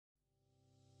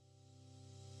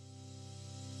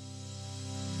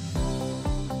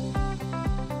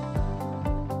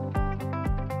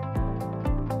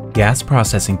Gas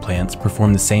processing plants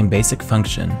perform the same basic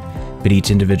function, but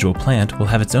each individual plant will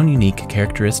have its own unique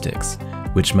characteristics,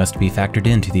 which must be factored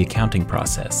into the accounting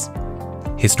process.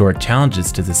 Historic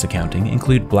challenges to this accounting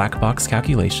include black box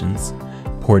calculations,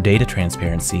 poor data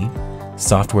transparency,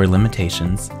 software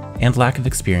limitations, and lack of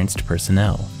experienced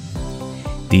personnel.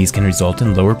 These can result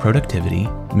in lower productivity,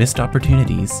 missed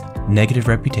opportunities, negative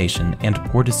reputation, and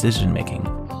poor decision-making,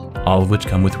 all of which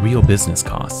come with real business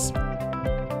costs.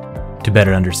 To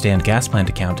better understand gas plant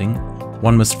accounting,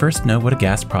 one must first know what a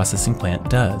gas processing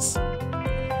plant does.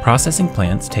 Processing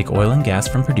plants take oil and gas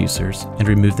from producers and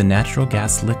remove the natural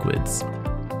gas liquids.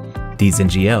 These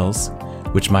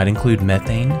NGLs, which might include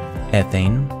methane,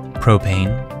 ethane,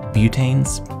 propane,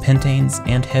 butanes, pentanes,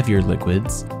 and heavier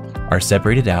liquids, are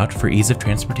separated out for ease of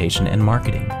transportation and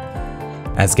marketing.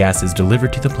 As gas is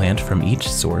delivered to the plant from each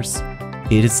source,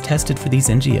 it is tested for these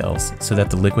NGLs so that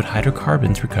the liquid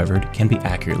hydrocarbons recovered can be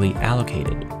accurately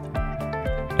allocated.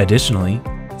 Additionally,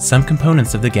 some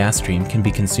components of the gas stream can be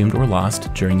consumed or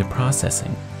lost during the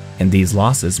processing, and these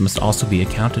losses must also be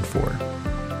accounted for.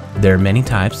 There are many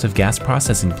types of gas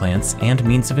processing plants and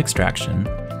means of extraction,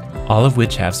 all of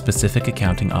which have specific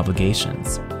accounting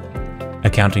obligations.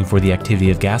 Accounting for the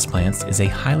activity of gas plants is a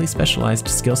highly specialized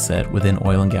skill set within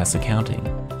oil and gas accounting.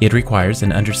 It requires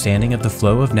an understanding of the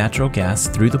flow of natural gas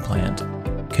through the plant,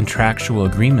 contractual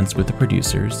agreements with the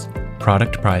producers,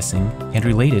 product pricing, and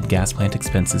related gas plant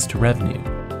expenses to revenue,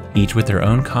 each with their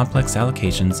own complex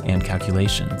allocations and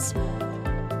calculations.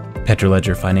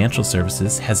 Petroledger Financial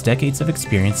Services has decades of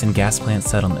experience in gas plant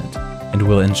settlement and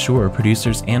will ensure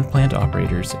producers and plant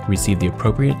operators receive the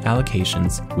appropriate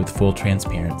allocations with full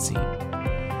transparency.